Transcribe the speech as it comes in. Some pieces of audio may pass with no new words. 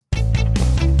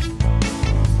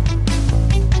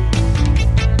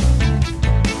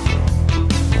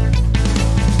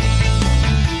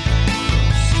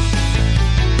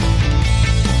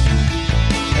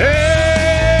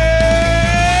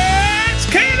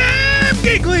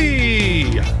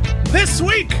Geekly! This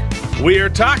week, we are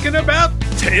talking about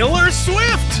Taylor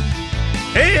Swift.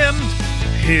 And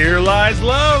Here Lies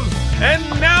Love. And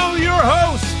now your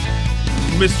host,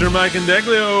 Mr. Mike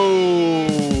Indeglio.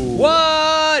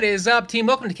 What is up, team?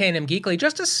 Welcome to K&M Geekly.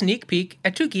 Just a sneak peek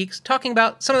at two geeks talking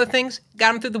about some of the things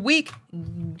got them through the week.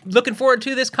 Looking forward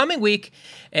to this coming week.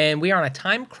 And we are on a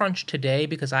time crunch today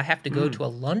because I have to go to a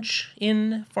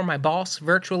lunch-in for my boss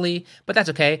virtually. But that's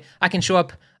okay. I can show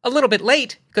up a little bit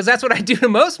late because that's what I do to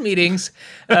most meetings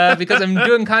because I'm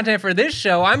doing content for this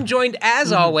show. I'm joined,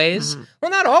 as always.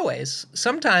 Well, not always.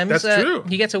 Sometimes That's true.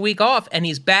 He gets a week off and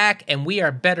he's back and we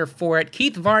are better for it.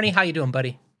 Keith Varney, how you doing,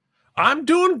 buddy? I'm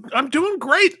doing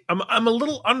great. I'm a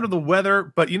little under the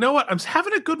weather, but you know what? I'm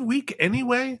having a good week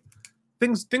anyway.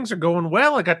 Things are going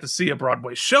well. I got to see a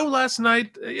Broadway show last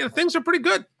night. Things are pretty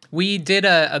good. We did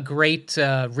a great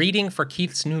reading for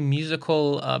Keith's new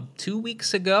musical 2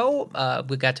 weeks ago.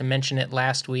 We got to mention it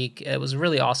last week. It was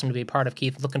really awesome to be a part of,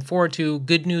 Keith. Looking forward to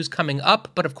good news coming up.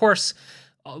 But of course,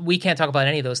 we can't talk about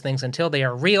any of those things until they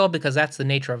are real because that's the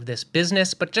nature of this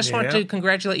business. But just wanted to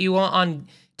congratulate you on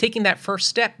taking that first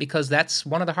step because that's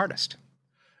one of the hardest.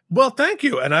 Well, thank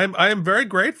you. And I am very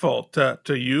grateful to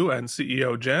you and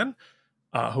CEO Jen,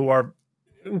 who are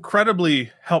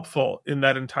incredibly helpful in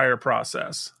that entire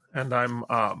process. And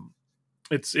I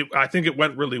think it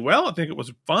went really well. I think it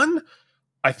was fun.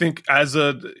 I think as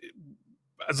a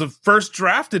first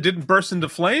draft, it didn't burst into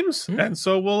flames. And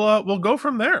so we'll go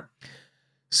from there.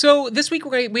 So this week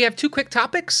we have two quick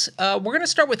topics. We're going to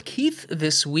start with Keith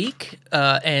this week,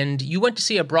 and you went to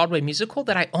see a Broadway musical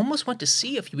that I almost went to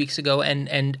see a few weeks ago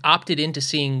and opted into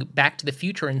seeing Back to the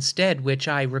Future instead, which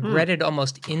I regretted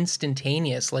almost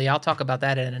instantaneously. I'll talk about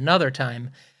that at another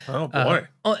time. Oh boy!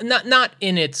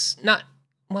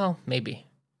 Maybe.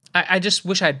 I just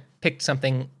wish I'd picked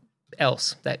something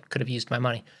else that could have used my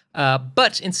money.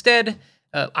 But instead,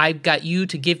 I got you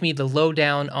to give me the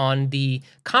lowdown on the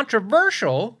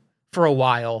controversial, for a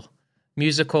while,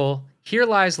 musical Here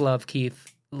Lies Love,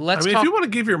 Keith. If you want to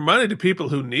give your money to people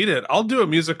who need it, I'll do a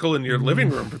musical in your living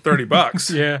room for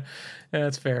 $30. Yeah,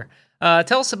 that's fair.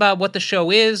 Tell us about what the show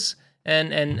is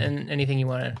and anything you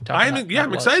want to talk about.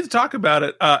 I'm excited to talk about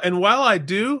it. And while I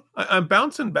do, I'm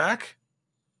bouncing back.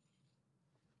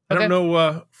 I don't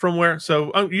know from where.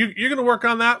 So you're going to work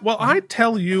on that? Well, I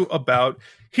tell you about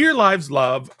Here Lies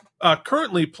Love,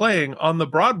 currently playing on the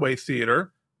Broadway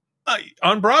theater,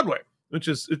 on Broadway, which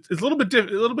is it's a little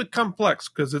bit complex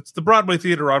because it's the Broadway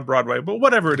theater on Broadway. But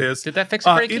whatever it is, did that fix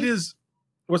it for you? It is.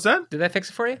 What's that? Did that fix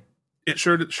it for you? It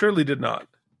surely did not.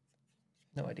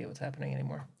 No idea what's happening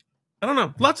anymore. I don't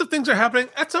know. Lots of things are happening.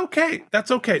 That's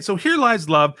okay. So Here Lies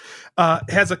Love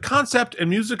has a concept and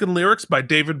music and lyrics by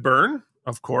David Byrne,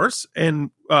 of course,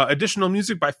 and additional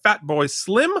music by Fatboy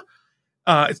Slim.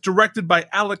 It's directed by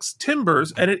Alex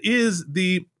Timbers, and it is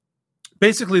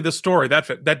basically the story that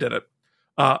did it.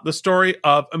 The story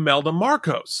of Imelda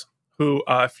Marcos, who,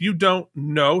 if you don't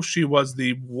know, she was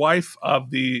the wife of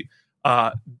the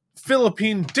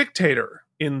Philippine dictator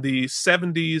in the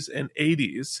 70s and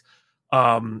 80s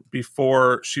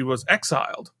before she was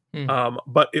exiled.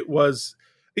 But it was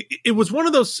one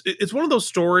of those. It's one of those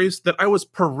stories that I was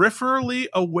peripherally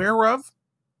aware of.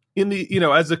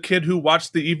 As a kid who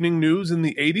watched the evening news in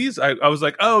the 80s, I was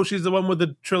like, oh, she's the one with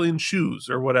the trillion shoes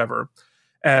or whatever.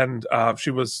 And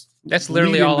she was. That's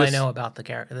literally all I know about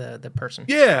the person.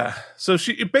 Yeah. So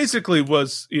it basically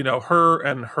was, her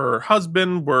and her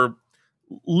husband were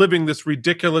living this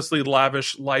ridiculously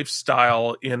lavish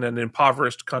lifestyle in an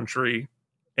impoverished country.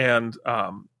 And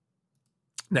now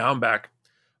I'm back.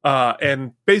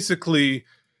 And basically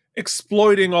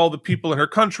exploiting all the people in her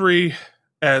country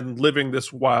and living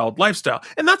this wild lifestyle.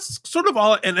 And that's sort of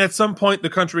all. And at some point, the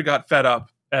country got fed up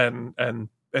and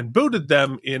booted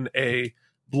them in a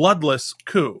bloodless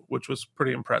coup, which was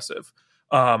pretty impressive.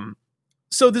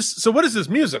 So what is this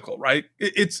musical, right?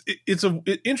 It's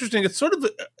interesting. It's sort of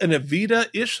an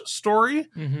Evita-ish story,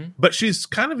 but she's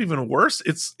kind of even worse.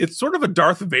 It's sort of a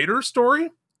Darth Vader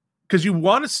story because you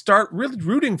want to start really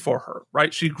rooting for her,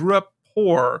 right? She grew up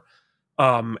poor.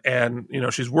 And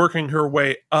she's working her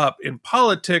way up in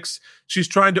politics. She's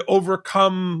trying to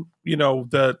overcome,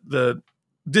 the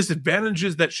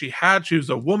disadvantages that she had. She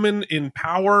was a woman in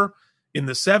power in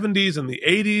the 70s and the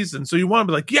 80s. And so you want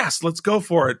to be like, yes, let's go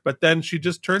for it. But then she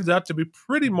just turns out to be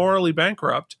pretty morally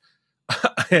bankrupt.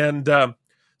 And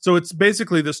so it's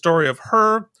basically the story of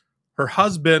her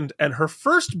husband, and her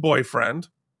first boyfriend,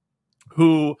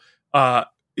 who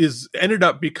ended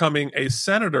up becoming a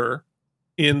senator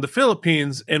in the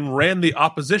Philippines and ran the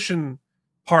opposition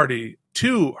party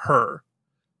to her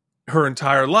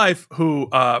entire life, who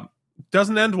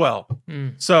doesn't end well.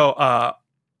 So,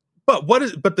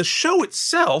 but the show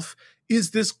itself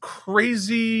is this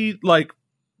crazy like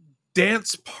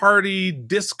dance party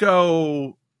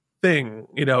disco thing.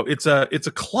 It's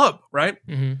a club, right?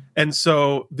 Mm-hmm. And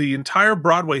so the entire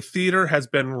Broadway theater has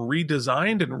been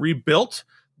redesigned and rebuilt.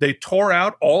 They tore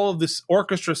out all of this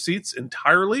orchestra seats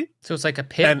entirely. So it's like a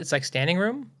pit. It's like standing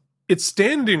room. It's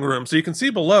standing room. So you can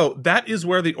see below, that is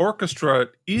where the orchestra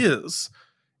is.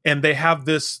 And they have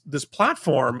this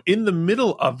platform in the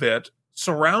middle of it,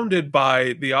 surrounded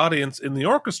by the audience in the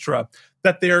orchestra,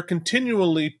 that they are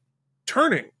continually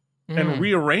turning and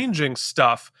rearranging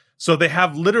stuff. So they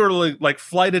have literally like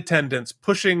flight attendants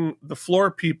pushing the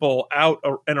floor people out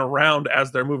and around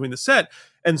as they're moving the set.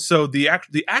 And so the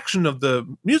action of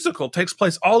the musical takes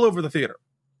place all over the theater.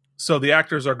 So the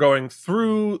actors are going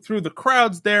through the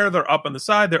crowds there. They're up on the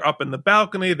side. They're up in the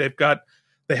balcony. They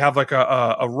have like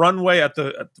a runway at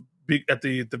the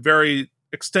very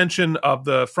extension of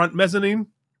the front mezzanine.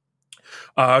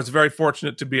 I was very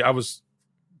fortunate I was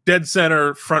dead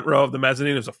center front row of the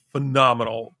mezzanine. It was a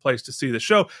phenomenal place to see the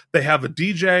show. They have a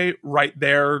DJ right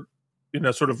there,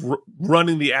 sort of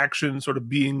running the action, sort of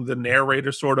being the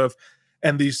narrator, sort of.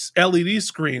 And these LED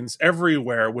screens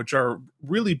everywhere, which are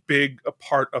really big a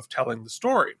part of telling the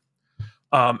story.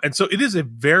 And so it is a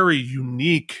very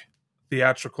unique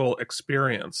theatrical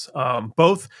experience,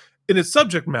 both in its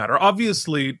subject matter.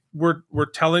 Obviously, we're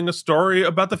telling a story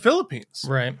about the Philippines,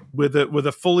 right? With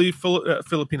a fully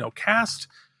Filipino cast,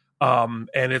 and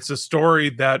it's a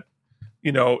story that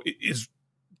is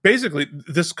basically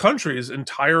this country's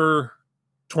entire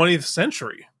 20th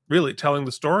century. Really telling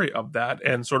the story of that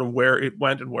and sort of where it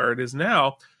went and where it is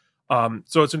now.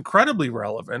 So it's incredibly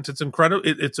relevant. It's incredible.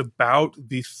 It's about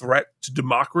the threat to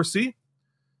democracy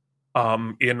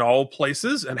in all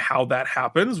places and how that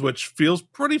happens, which feels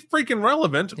pretty freaking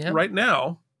relevant right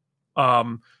now.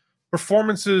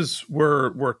 Performances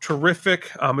were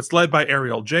terrific. It's led by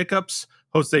Ariel Jacobs,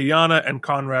 Jose Yana, and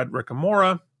Conrad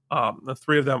Ricamora. The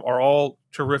three of them are all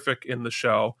terrific in the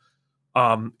show.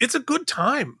 It's a good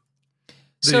time.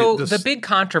 The big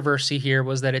controversy here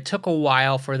was that it took a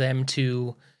while for them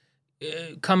to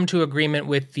come to agreement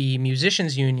with the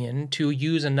musicians union to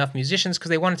use enough musicians because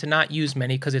they wanted to not use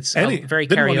many because it's very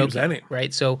karaoke,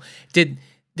 right? So did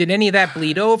any of that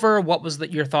bleed over? What was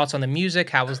your thoughts on the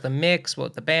music? How was the mix?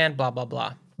 What the band? Blah blah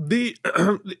blah. The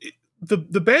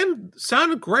band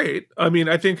sounded great. I mean,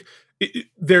 I think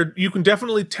you can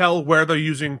definitely tell where they're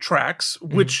using tracks,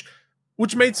 which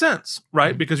made sense,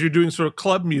 right? Because you're doing sort of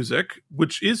club music,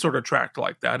 which is sort of tracked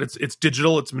like that. It's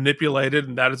digital, it's manipulated,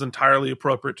 and that is entirely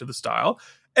appropriate to the style.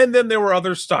 And then there were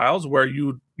other styles where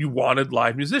you wanted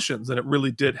live musicians, and it really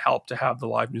did help to have the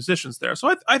live musicians there.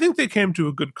 So I think they came to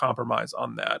a good compromise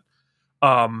on that.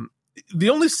 The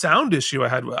only sound issue I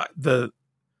had,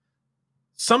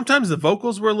 sometimes the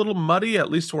vocals were a little muddy,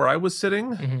 at least where I was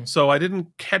sitting. So I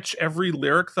didn't catch every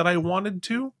lyric that I wanted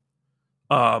to.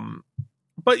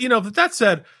 But, that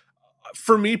said,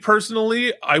 for me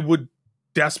personally, I would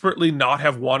desperately not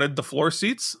have wanted the floor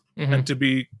seats and to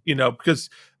be,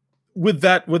 because with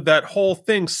that whole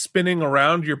thing spinning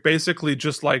around, you're basically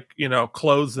just like,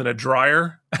 clothes in a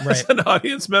dryer as an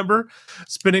audience member,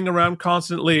 spinning around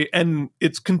constantly. And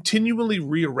it's continually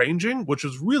rearranging, which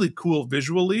is really cool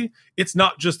visually. It's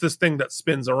not just this thing that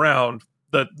spins around.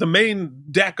 The main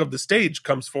deck of the stage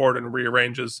comes forward and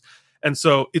rearranges. And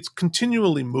so it's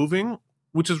continually moving,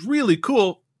 which is really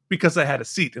cool because I had a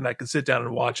seat and I could sit down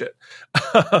and watch it.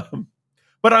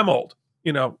 But I'm old,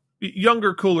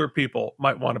 younger, cooler people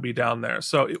might want to be down there.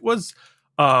 So it was,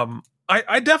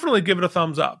 I definitely give it a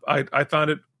thumbs up. I found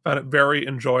it very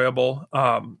enjoyable.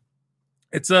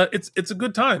 It's a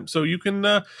good time. So you can,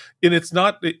 and it's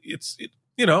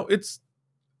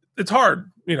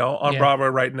hard, on Broadway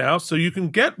right now. So you can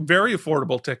get very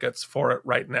affordable tickets for it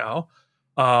right now.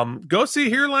 Go see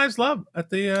Here Lies Love at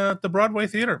the Broadway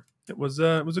Theater. It was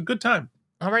a good time.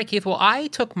 All right, Keith. Well, I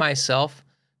took myself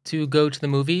to go to the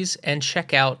movies and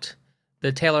check out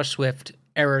the Taylor Swift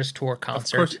Eras Tour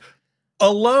concert. Of course,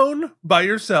 alone by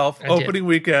yourself, opening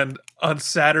weekend on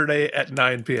Saturday at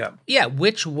 9 p.m. Yeah,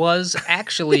 which was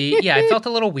actually, I felt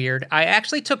a little weird. I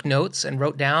actually took notes and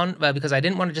wrote down because I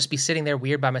didn't want to just be sitting there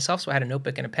weird by myself, so I had a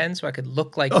notebook and a pen so I could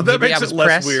look like that maybe makes I was it less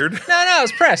press. weird. No, it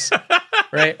was press.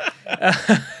 Right?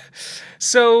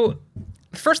 So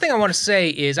the first thing I want to say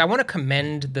is I want to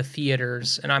commend the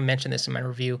theaters, and I mentioned this in my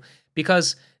review,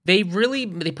 because they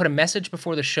put a message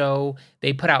before the show.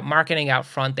 They put out marketing out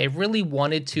front. They really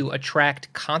wanted to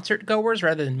attract concert goers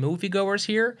rather than movie goers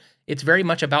here. It's very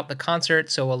much about the concert.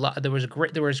 So there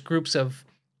was groups of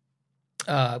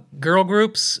girl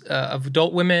groups of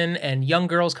adult women and young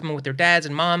girls coming with their dads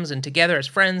and moms and together as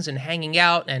friends and hanging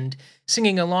out and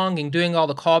singing along and doing all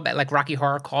the callback, like Rocky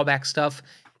Horror callback stuff.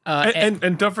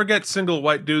 And don't forget single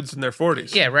white dudes in their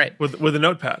 40s. Yeah, right. With a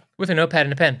notepad. With a notepad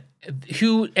and a pen.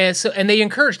 And they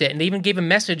encouraged it, and they even gave a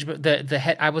message. The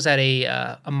head, I was at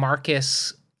a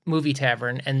Marcus movie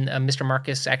tavern, and Mr.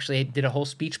 Marcus actually did a whole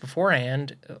speech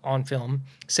beforehand on film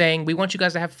saying, "We want you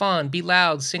guys to have fun, be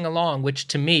loud, sing along." Which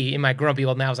to me, in my grumpy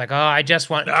old now, was like, "Oh, I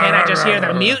just want, can't I just hear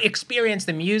the experience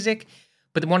the music?"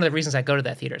 But one of the reasons I go to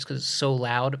that theater is because it's so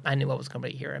loud. I knew I was going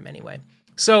to hear him anyway.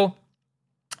 So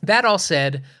that all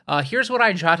said, here's what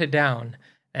I jotted down,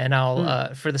 and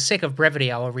I'll, for the sake of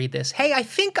brevity, I will read this. Hey, I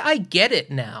think I get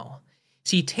it now.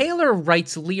 See, Taylor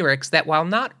writes lyrics that, while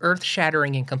not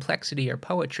earth-shattering in complexity or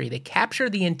poetry, they capture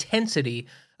the intensity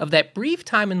of that brief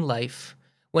time in life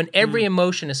when every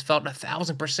emotion is felt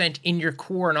 1,000% in your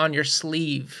core and on your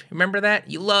sleeve. Remember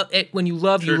that? You love it when you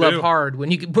love. Sure, you love hard.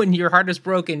 When your heart is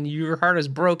broken, your heart is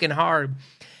broken hard.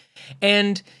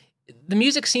 And the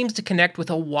music seems to connect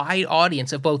with a wide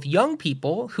audience of both young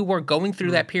people who are going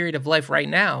through that period of life right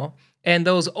now, and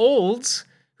those olds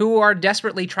who are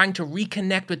desperately trying to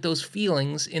reconnect with those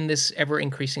feelings in this ever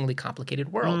increasingly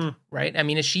complicated world, right? I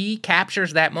mean, as she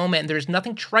captures that moment, and there's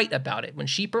nothing trite about it. When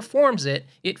she performs it,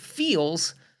 it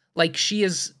feels like she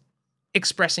is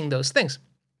expressing those things.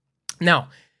 Now,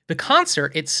 the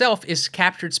concert itself is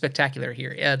captured spectacular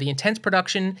here. The intense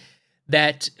production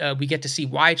that we get to see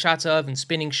wide shots of and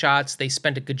spinning shots. They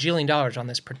spent $1 gajillion on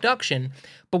this production.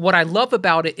 But what I love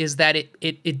about it is that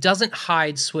it doesn't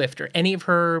hide Swift or any of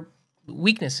her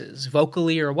weaknesses,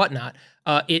 vocally or whatnot.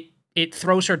 It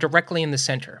throws her directly in the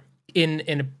center,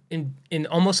 in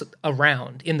almost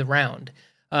in the round.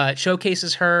 It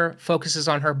showcases her, focuses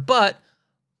on her, but,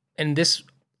 and this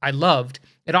I loved,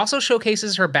 it also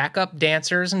showcases her backup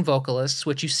dancers and vocalists,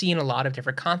 which you see in a lot of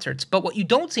different concerts. But what you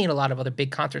don't see in a lot of other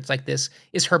big concerts like this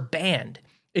is her band.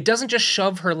 It doesn't just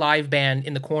shove her live band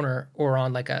in the corner or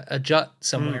on like a jut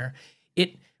somewhere.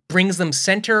 It brings them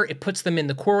center. It puts them in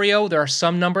the choreo. There are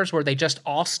some numbers where they just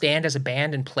all stand as a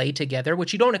band and play together,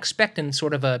 which you don't expect in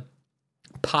sort of a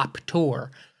pop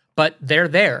tour. But they're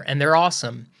there, and they're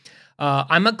awesome.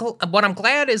 What I'm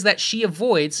glad is that she's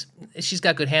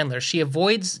got good handlers. She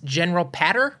avoids general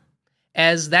patter,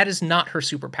 as that is not her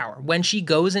superpower. When she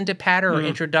goes into patter or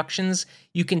introductions,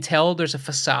 you can tell there's a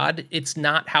facade. It's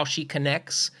not how she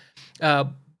connects.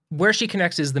 Where she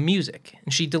connects is the music.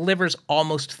 And she delivers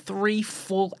almost 3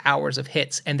 full hours of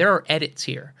hits. And there are edits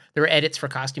here. There are edits for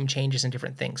costume changes and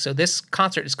different things. So this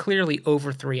concert is clearly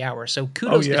over 3 hours. So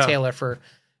kudos to Taylor for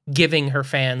giving her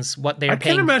fans what they're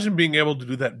paying. I can't imagine being able to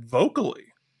do that vocally.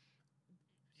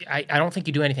 I don't think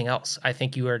you do anything else. I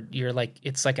think you're like,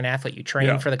 it's like an athlete. You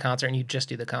train for the concert and you just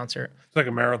do the concert. It's like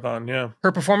a marathon, yeah.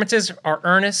 Her performances are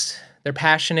earnest. They're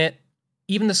passionate.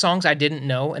 Even the songs I didn't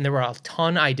know, and there were a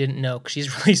ton I didn't know, because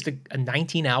she's released a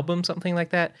 19 album, something like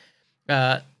that.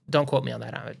 Don't quote me on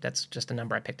that. That's just a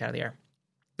number I picked out of the air.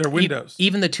 They're Windows.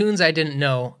 Even the tunes I didn't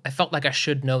know, I felt like I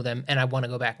should know them, and I want to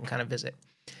go back and kind of visit.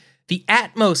 The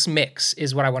Atmos mix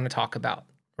is what I want to talk about,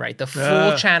 right? The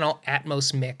full channel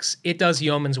Atmos mix. It does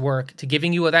yeoman's work to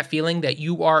giving you that feeling that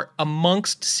you are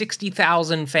amongst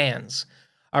 60,000 fans.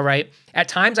 All right. At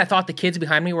times, I thought the kids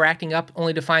behind me were acting up,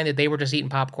 only to find that they were just eating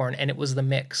popcorn, and it was the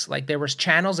mix. Like, there was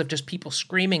channels of just people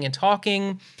screaming and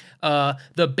talking.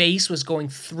 The bass was going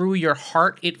through your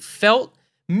heart. It felt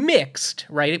mixed,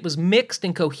 right? It was mixed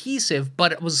and cohesive,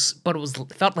 but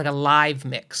it felt like a live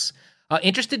mix.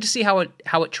 Interested to see how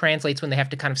it translates when they have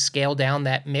to kind of scale down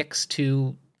that mix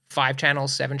to 5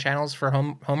 channels, 7 channels for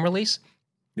home release.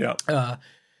 Yeah.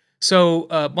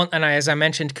 As I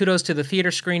mentioned, kudos to the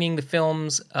theater screening, the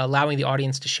films, allowing the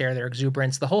audience to share their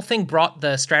exuberance. The whole thing brought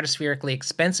the stratospherically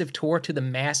expensive tour to the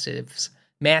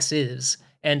masses,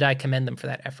 and I commend them for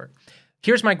that effort.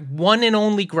 Here's my one and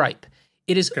only gripe.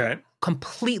 It is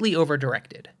completely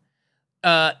over-directed.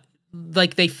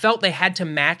 Like, they felt they had to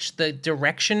match the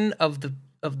direction of the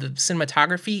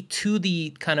cinematography to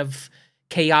the kind of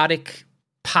chaotic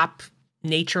pop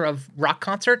nature of rock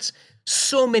concerts.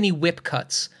 So many whip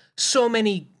cuts. So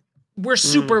many, we're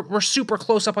super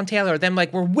close up on Taylor. Then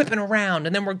like we're whipping around,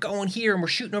 and then we're going here and we're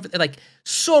shooting over, like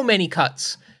so many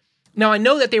cuts. Now I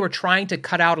know that they were trying to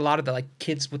cut out a lot of the like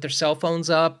kids with their cell phones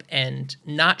up and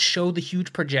not show the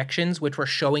huge projections, which were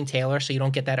showing Taylor, so you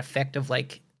don't get that effect of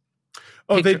like.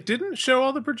 Oh, they didn't show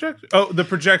all the projections. Oh, the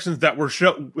projections that were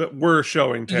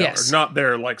showing Taylor, not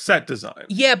their like set design.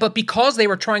 Yeah, but because they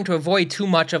were trying to avoid too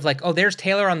much of like, oh, there's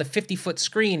Taylor on the 50-foot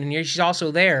screen, and she's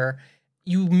also there.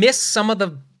 you miss some of the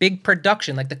big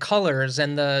production, like the colors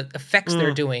and the effects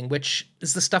they're doing, which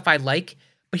is the stuff I like.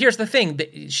 But here's the thing: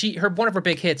 that one of her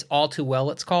big hits, "All Too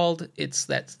Well," it's called. It's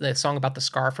the song about the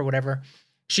scarf or whatever.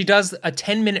 She does a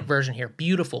 10-minute version here,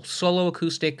 beautiful solo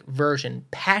acoustic version,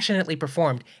 passionately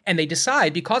performed. And they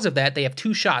decide because of that, they have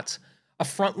 2 shots, a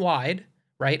front wide,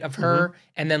 right, of her,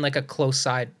 and then like a close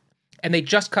side, and they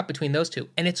just cut between those 2,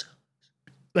 and it's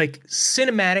like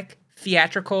cinematic,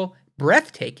 theatrical,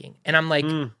 breathtaking. And I'm like,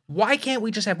 why can't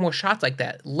we just have more shots like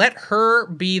that? Let her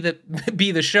be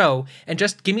the show and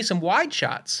just give me some wide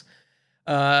shots.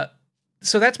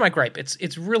 So that's my gripe.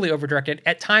 It's really overdirected.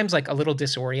 At times, like a little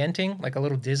disorienting, like a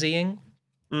little dizzying.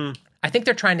 I think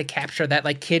they're trying to capture that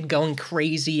like kid going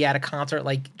crazy at a concert,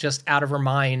 like just out of her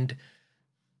mind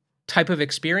type of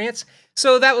experience.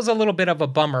 So that was a little bit of a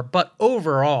bummer. But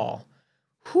overall,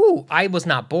 I was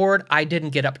not bored. I didn't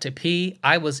get up to pee.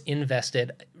 I was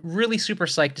invested. Really super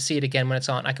psyched to see it again when it's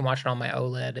on. I can watch it on my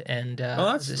OLED and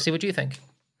see what you think.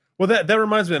 Well, that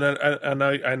reminds me, and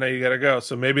I know you got to go.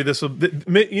 So maybe this will,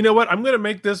 you know what? I'm going to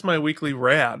make this my weekly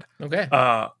rad. Okay.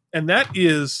 And that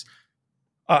is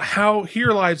how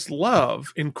Here Lies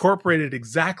Love incorporated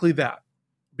exactly that,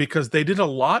 because they did a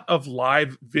lot of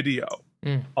live video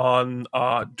on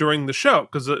during the show,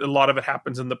 because a lot of it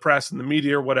happens in the press and the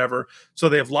media or whatever. So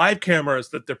they have live cameras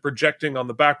that they're projecting on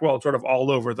the back wall, sort of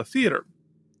all over the theater.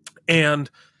 And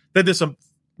they did some,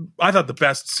 I thought, the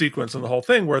best sequence in the whole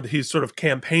thing, where he's sort of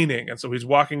campaigning. And so he's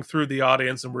walking through the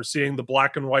audience and we're seeing the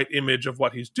black and white image of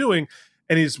what he's doing.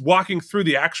 And he's walking through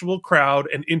the actual crowd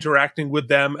and interacting with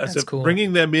them as if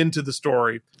bringing them into the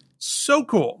story. So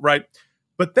cool, right?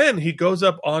 But then he goes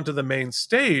up onto the main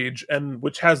stage, and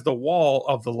which has the wall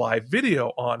of the live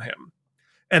video on him.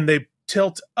 And they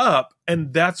tilt up,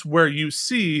 and that's where you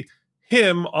see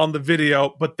him on the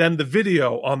video, but then the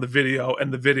video on the video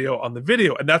and the video on the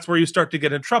video. And that's where you start to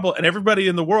get in trouble. And everybody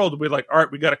in the world will be like, all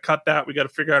right, we got to cut that. We got to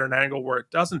figure out an angle where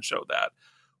it doesn't show that.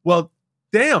 Well,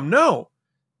 damn, no.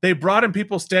 They brought in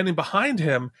people standing behind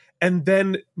him and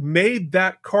then made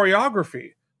that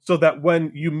choreography so that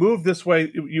when you move this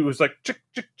way, it was like chick,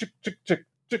 chick, chick, chick, chick,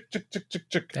 chick, chick, chick, chick,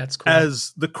 chick. That's cool.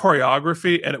 As the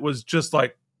choreography. And it was just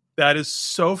like, that is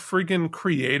so freaking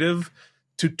creative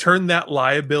to turn that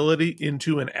liability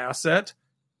into an asset.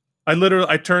 I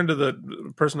turned to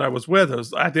the person I was with. I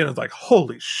was at the end, I was like,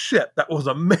 holy shit, that was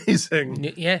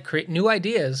amazing. Create new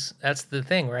ideas. That's the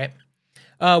thing, right?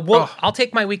 I'll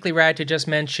take my weekly ride to just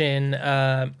mention,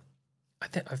 I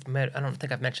don't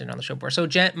think I've mentioned it on the show before. So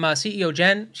Jen, my CEO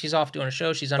Jen, she's off doing a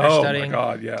show. She's understudying. Oh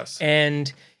my God, yes.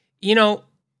 And,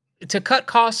 to cut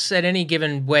costs at any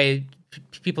given way,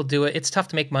 people do it. It's tough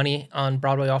to make money on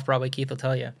Broadway, off-Broadway, Keith will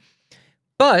tell you.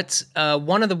 But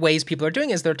one of the ways people are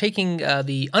doing is they're taking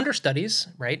the understudies,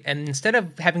 right? And instead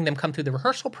of having them come through the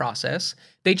rehearsal process,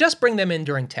 they just bring them in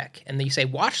during tech. And they say,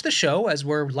 watch the show as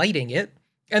we're lighting it.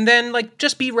 And then,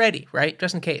 just be ready, right?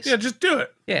 Just in case. Yeah, just do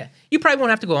it. Yeah. You probably won't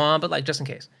have to go on, but, just in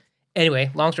case. Anyway,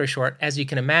 long story short, as you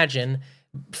can imagine,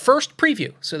 first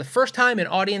preview. So the first time an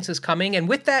audience is coming, and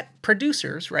with that,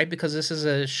 producers, right? Because this is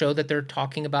a show that they're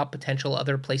talking about potential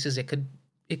other places it could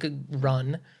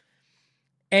run.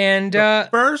 And the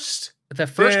first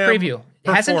preview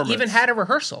hasn't even had a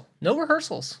rehearsal. No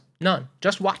rehearsals. None.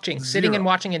 Just watching, sitting and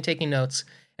watching and taking notes.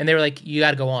 And they were like, you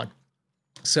got to go on.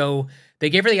 So they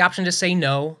gave her the option to say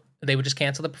no. They would just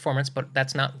cancel the performance, but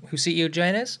that's not who CEO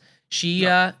Jen is. She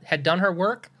had done her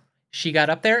work. She got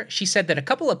up there. She said that a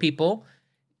couple of people,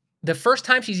 the first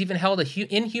time she's even held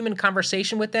inhuman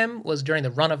conversation with them was during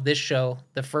the run of this show,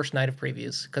 the first night of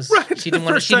previews, because she didn't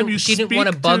want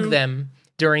to bug them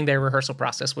during their rehearsal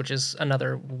process, which is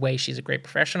another way she's a great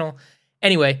professional.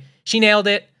 Anyway, she nailed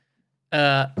it,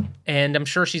 and I'm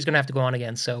sure she's going to have to go on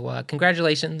again. So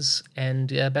congratulations and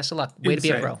best of luck. Way to be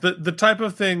a pro. The type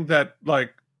of thing that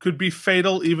could be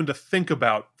fatal even to think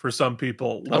about for some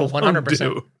people.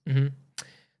 100%. Mm-hmm.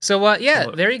 So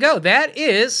there you go. That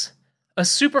is a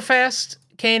super fast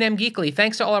K&M Geekly.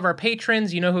 Thanks to all of our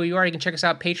patrons. You know who you are. You can check us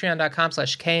out,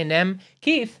 patreon.com/K&M.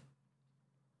 Keith,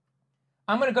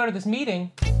 I'm going to go to this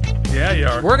meeting. Yeah, you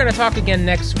are. We're going to talk again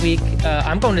next week.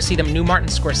 I'm going to see the new Martin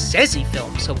Scorsese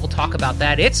film, so we'll talk about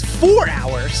that. It's 4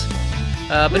 hours.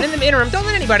 But in the interim, don't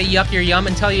let anybody yuck your yum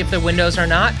and tell you if they're windows or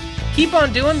not. Keep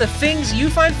on doing the things you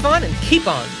find fun and keep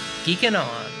on geeking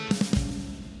on.